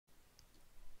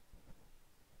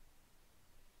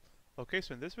Okay,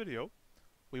 so in this video,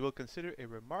 we will consider a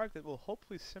remark that will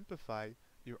hopefully simplify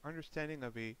your understanding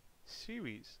of a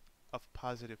series of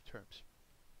positive terms.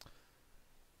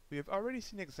 We have already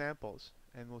seen examples,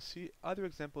 and we'll see other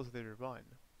examples later on,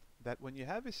 that when you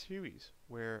have a series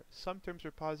where some terms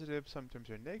are positive, some terms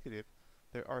are negative,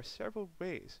 there are several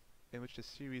ways in which the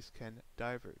series can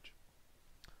diverge.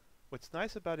 What's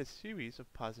nice about a series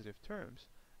of positive terms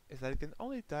is that it can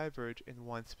only diverge in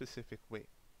one specific way,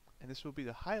 and this will be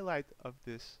the highlight of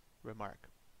this remark.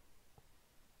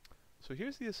 So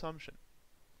here's the assumption.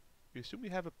 We assume we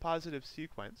have a positive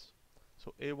sequence,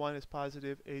 so A1 is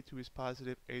positive, A2 is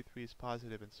positive, A3 is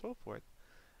positive, and so forth.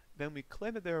 Then we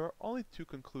claim that there are only two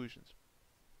conclusions.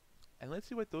 And let's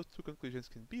see what those two conclusions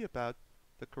can be about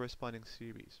the corresponding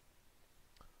series.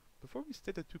 Before we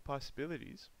state the two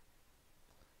possibilities,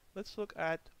 let's look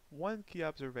at one key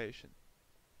observation.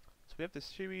 So we have the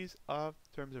series of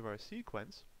terms of our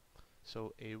sequence,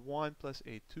 so A1 plus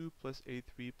A2 plus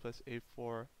A3 plus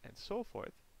A4 and so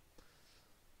forth.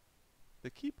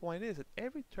 The key point is that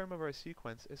every term of our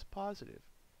sequence is positive.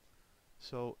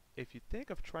 So if you think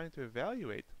of trying to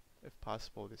evaluate, if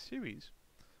possible, the series,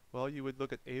 well, you would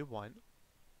look at A1,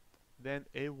 then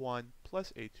A1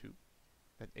 plus A2,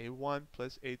 then A1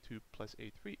 plus A2 plus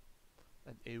A3,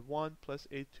 then A1 plus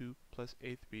A2 plus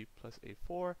A3 plus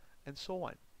A4, and so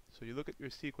on. So you look at your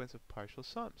sequence of partial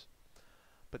sums.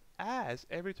 But as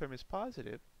every term is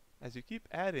positive, as you keep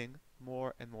adding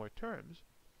more and more terms,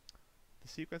 the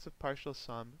sequence of partial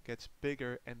sum gets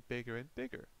bigger and bigger and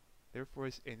bigger, therefore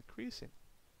is increasing.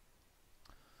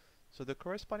 So the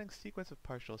corresponding sequence of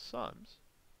partial sums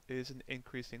is an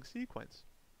increasing sequence.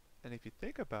 And if you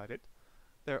think about it,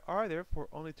 there are therefore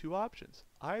only two options.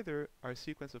 Either our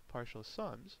sequence of partial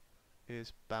sums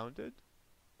is bounded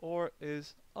or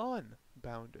is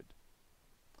unbounded.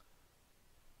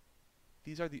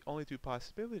 These are the only two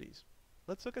possibilities.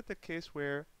 Let's look at the case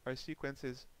where our sequence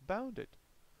is bounded.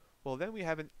 Well, then we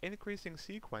have an increasing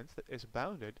sequence that is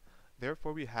bounded,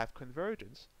 therefore we have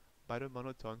convergence by the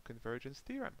monotone convergence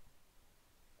theorem.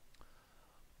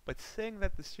 But saying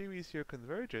that the series here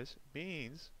converges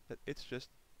means that it's just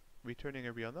returning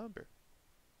a real number.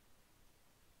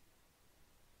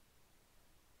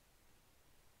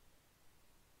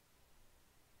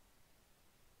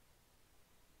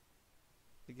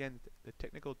 Again, the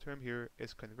technical term here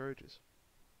is converges.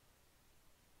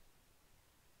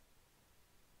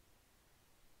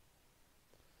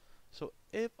 So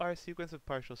if our sequence of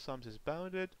partial sums is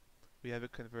bounded, we have a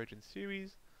convergent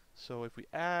series. So if we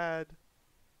add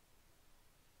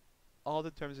all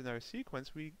the terms in our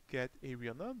sequence, we get a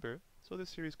real number, so the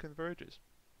series converges.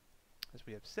 As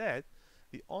we have said,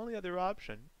 the only other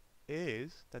option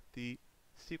is that the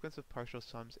sequence of partial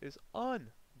sums is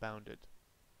unbounded.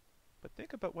 But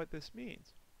think about what this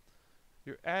means.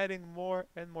 You're adding more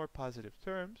and more positive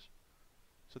terms,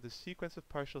 so the sequence of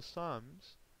partial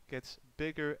sums gets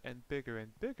bigger and bigger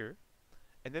and bigger,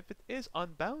 and if it is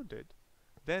unbounded,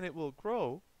 then it will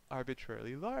grow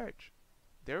arbitrarily large.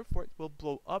 Therefore, it will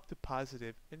blow up to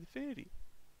positive infinity.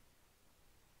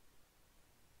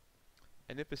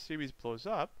 And if a series blows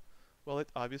up, well, it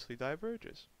obviously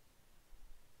diverges.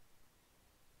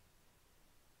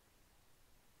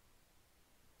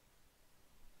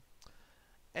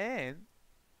 And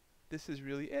this is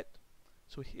really it.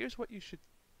 So here's what you should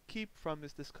keep from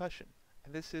this discussion.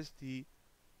 And this is the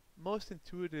most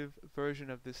intuitive version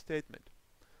of this statement.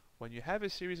 When you have a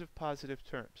series of positive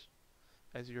terms,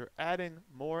 as you're adding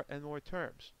more and more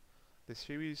terms,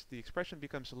 the expression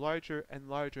becomes larger and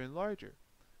larger and larger.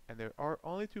 And there are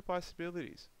only two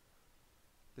possibilities.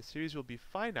 The series will be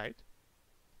finite,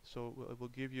 so it will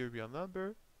give you a real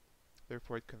number,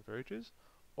 therefore it converges,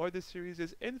 or the series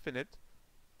is infinite,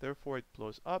 therefore it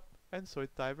blows up, and so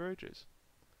it diverges.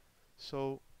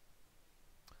 So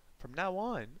from now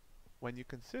on, when you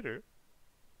consider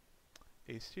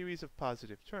a series of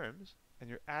positive terms,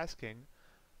 and you're asking,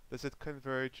 does it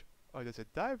converge or does it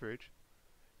diverge,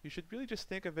 you should really just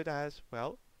think of it as,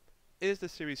 well, is the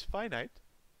series finite,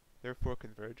 therefore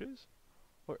converges,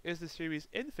 or is the series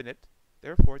infinite,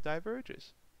 therefore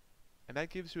diverges? And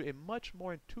that gives you a much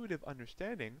more intuitive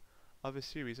understanding of a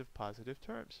series of positive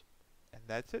terms. And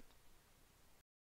that's it.